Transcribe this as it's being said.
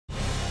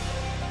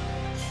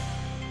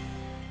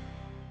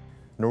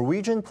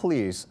Norwegian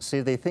police say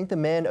they think the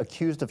man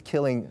accused of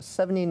killing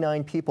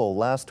 79 people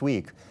last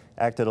week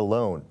acted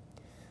alone.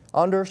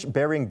 Anders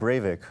Behring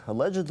Breivik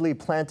allegedly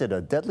planted a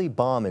deadly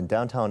bomb in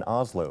downtown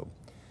Oslo.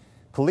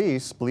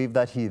 Police believe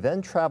that he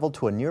then traveled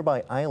to a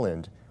nearby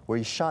island where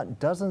he shot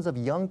dozens of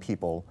young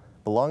people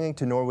belonging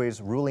to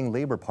Norway's ruling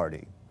Labour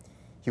Party.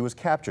 He was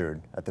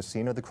captured at the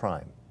scene of the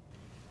crime.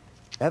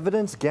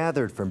 Evidence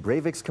gathered from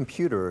Breivik's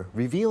computer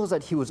reveals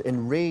that he was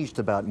enraged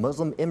about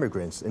Muslim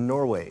immigrants in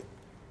Norway.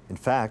 In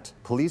fact,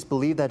 police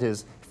believe that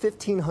his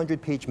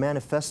 1,500-page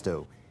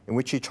manifesto, in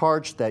which he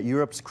charged that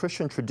Europe's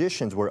Christian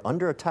traditions were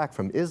under attack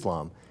from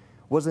Islam,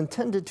 was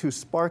intended to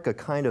spark a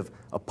kind of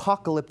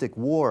apocalyptic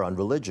war on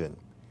religion.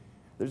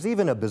 There's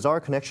even a bizarre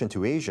connection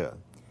to Asia.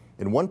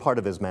 In one part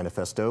of his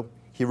manifesto,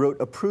 he wrote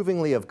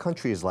approvingly of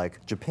countries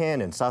like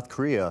Japan and South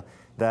Korea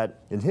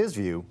that, in his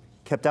view,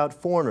 kept out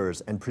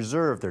foreigners and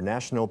preserved their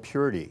national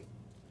purity.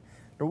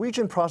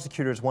 Norwegian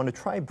prosecutors want to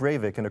try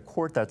Breivik in a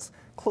court that's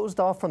closed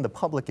off from the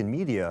public and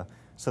media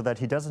so that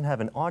he doesn't have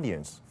an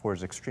audience for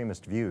his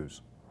extremist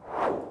views.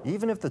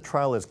 Even if the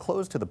trial is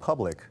closed to the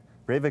public,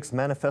 Breivik's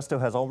manifesto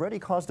has already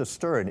caused a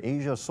stir in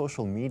Asia's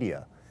social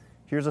media.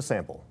 Here's a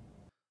sample.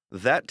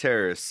 That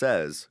terrorist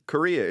says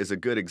Korea is a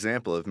good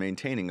example of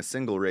maintaining a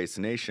single-race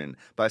nation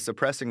by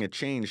suppressing a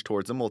change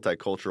towards a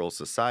multicultural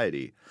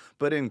society.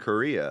 But in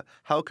Korea,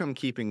 how come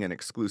keeping an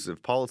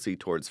exclusive policy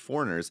towards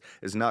foreigners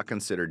is not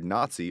considered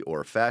Nazi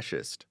or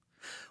fascist?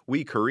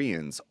 We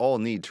Koreans all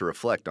need to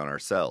reflect on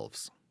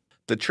ourselves.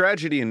 The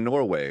tragedy in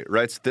Norway,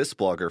 writes this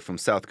blogger from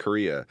South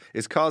Korea,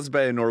 is caused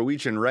by a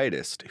Norwegian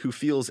rightist who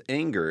feels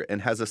anger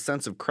and has a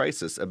sense of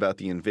crisis about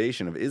the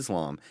invasion of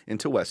Islam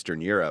into Western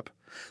Europe.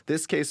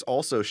 This case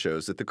also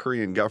shows that the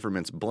Korean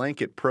government's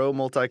blanket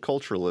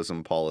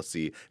pro-multiculturalism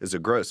policy is a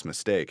gross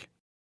mistake.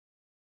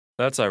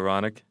 That's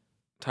ironic.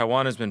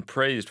 Taiwan has been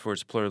praised for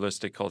its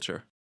pluralistic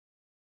culture.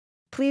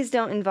 Please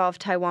don't involve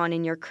Taiwan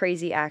in your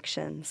crazy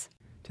actions.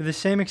 To the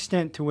same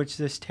extent to which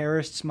this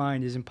terrorist's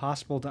mind is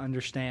impossible to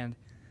understand,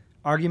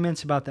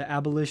 arguments about the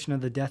abolition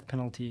of the death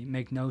penalty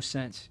make no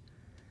sense.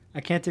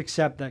 I can't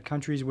accept that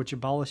countries which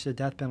abolish the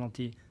death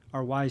penalty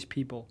are wise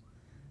people.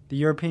 The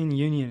European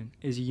Union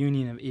is a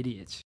union of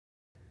idiots.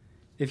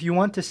 If you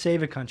want to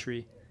save a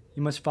country,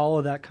 you must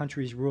follow that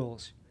country's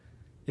rules.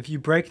 If you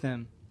break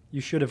them,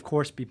 you should of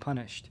course be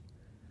punished.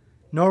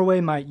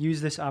 Norway might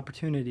use this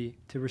opportunity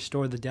to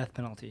restore the death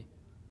penalty.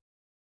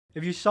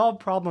 If you solve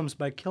problems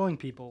by killing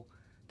people,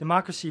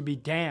 democracy be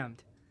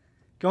damned.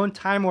 Go in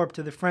time warp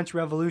to the French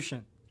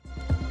Revolution.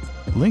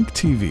 Link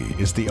TV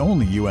is the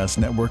only U.S.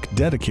 network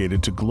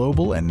dedicated to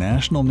global and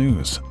national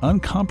news,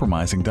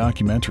 uncompromising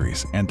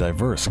documentaries, and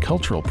diverse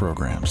cultural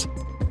programs.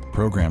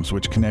 Programs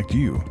which connect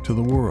you to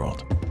the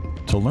world.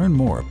 To learn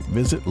more,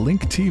 visit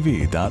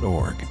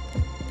linktv.org.